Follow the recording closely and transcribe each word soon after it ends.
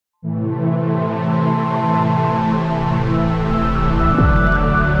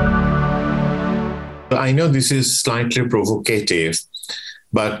I know this is slightly provocative,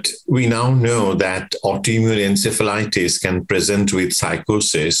 but we now know that autoimmune encephalitis can present with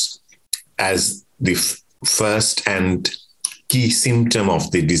psychosis as the first and key symptom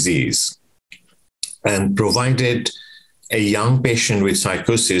of the disease. And provided a young patient with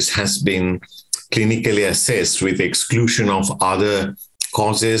psychosis has been clinically assessed with exclusion of other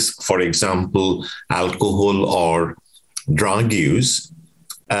causes, for example, alcohol or drug use,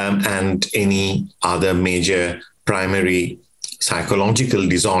 and any other major primary psychological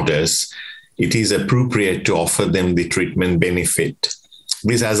disorders, it is appropriate to offer them the treatment benefit.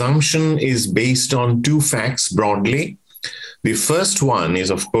 This assumption is based on two facts broadly. The first one is,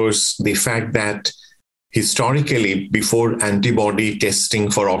 of course, the fact that historically, before antibody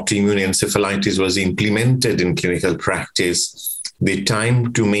testing for autoimmune encephalitis was implemented in clinical practice, the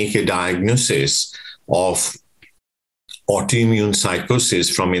time to make a diagnosis of autoimmune psychosis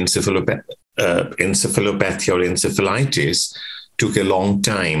from encephalopathy or encephalitis took a long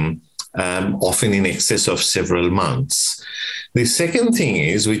time, often in excess of several months. The second thing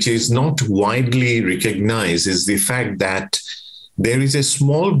is, which is not widely recognized, is the fact that there is a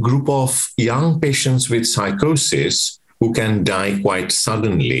small group of young patients with psychosis who can die quite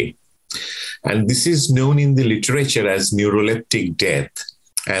suddenly. And this is known in the literature as neuroleptic death.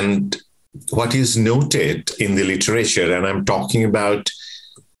 And what is noted in the literature, and I'm talking about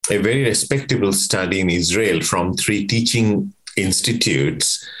a very respectable study in Israel from 3 teaching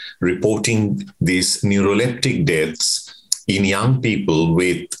institutes reporting these neuroleptic deaths in young people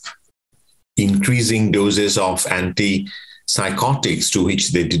with increasing doses of antipsychotics to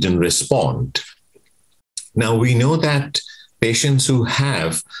which they didn't respond. Now, we know that patients who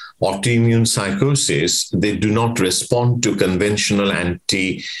have autoimmune psychosis, they do not respond to conventional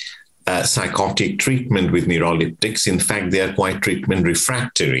antipsychotic treatment with neuroleptics. In fact, they are quite treatment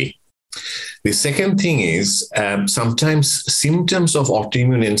refractory. The second thing is sometimes symptoms of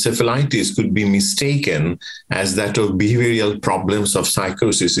autoimmune encephalitis could be mistaken as that of behavioral problems of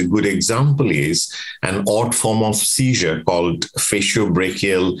psychosis. A good example is an odd form of seizure called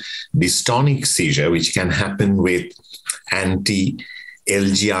faciobrachial dystonic seizure, which can happen with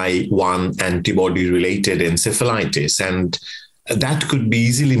anti-LGI1 antibody-related encephalitis. And that could be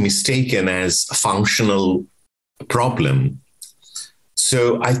easily mistaken as a functional problem.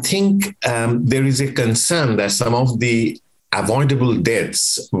 So I think there is a concern that some of the avoidable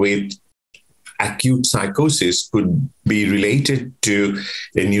deaths with acute psychosis could be related to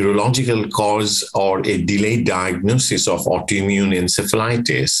a neurological cause or a delayed diagnosis of autoimmune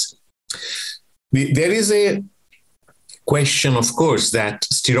encephalitis. There is a question, of course, that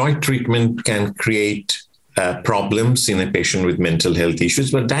steroid treatment can create problems in a patient with mental health issues,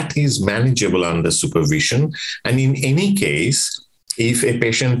 but that is manageable under supervision. And in any case, if a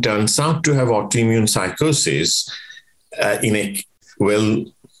patient turns out to have autoimmune psychosis in a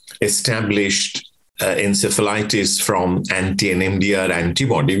well-established encephalitis from anti-NMDR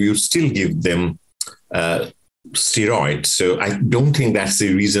antibody, we would still give them steroids. So I don't think that's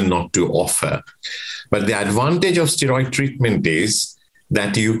the reason not to offer. But the advantage of steroid treatment is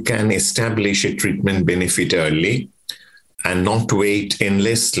that you can establish a treatment benefit early and not wait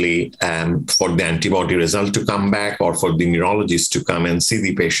endlessly for the antibody result to come back or for the neurologist to come and see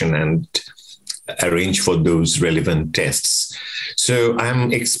the patient and arrange for those relevant tests. So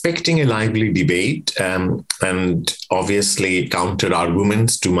I'm expecting a lively debate and obviously counter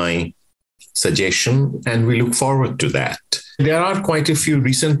arguments to my suggestion, and we look forward to that. There are quite a few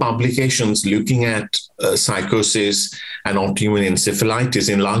recent publications looking at psychosis and autoimmune encephalitis.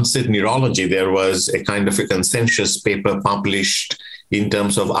 In Lancet Neurology, there was a kind of a consensus paper published in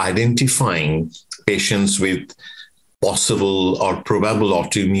terms of identifying patients with possible or probable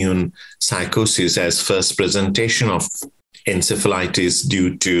autoimmune psychosis as first presentation of encephalitis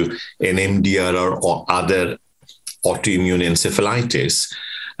due to NMDR or other autoimmune encephalitis.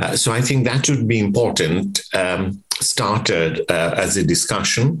 So I think that would be important, started as a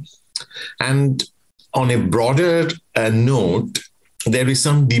discussion. And on a broader note, there is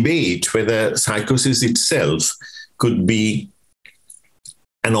some debate whether psychosis itself could be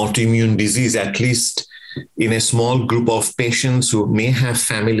an autoimmune disease, at least in a small group of patients who may have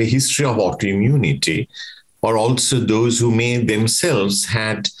family history of autoimmunity, or also those who may themselves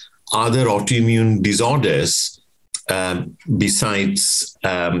had other autoimmune disorders besides,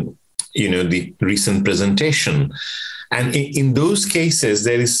 the recent presentation. And in those cases,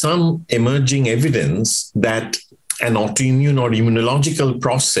 there is some emerging evidence that an autoimmune or immunological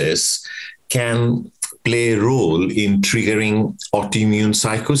process can play a role in triggering autoimmune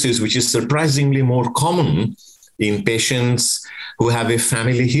psychosis, which is surprisingly more common in patients who have a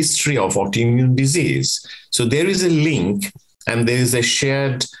family history of autoimmune disease. So there is a link, and there is a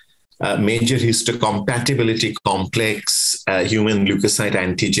shared major histocompatibility complex, human leukocyte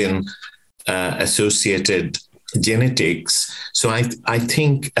antigen associated genetics. So I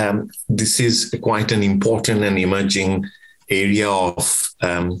think this is quite an important and emerging area of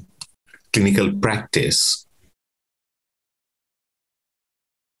clinical practice.